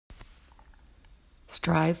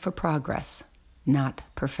Strive for progress, not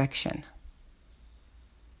perfection.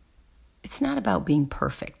 It's not about being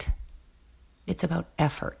perfect. It's about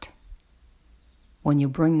effort. When you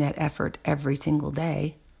bring that effort every single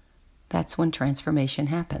day, that's when transformation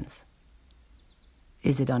happens.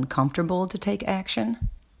 Is it uncomfortable to take action?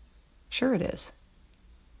 Sure it is.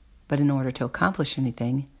 But in order to accomplish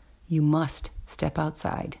anything, you must step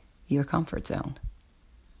outside your comfort zone.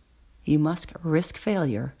 You must risk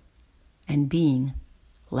failure and being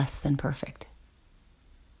less than perfect.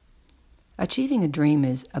 Achieving a dream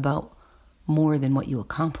is about more than what you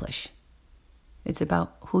accomplish. It's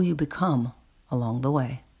about who you become along the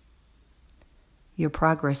way. Your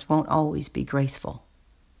progress won't always be graceful,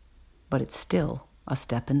 but it's still a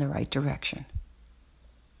step in the right direction.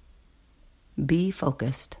 Be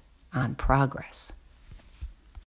focused on progress,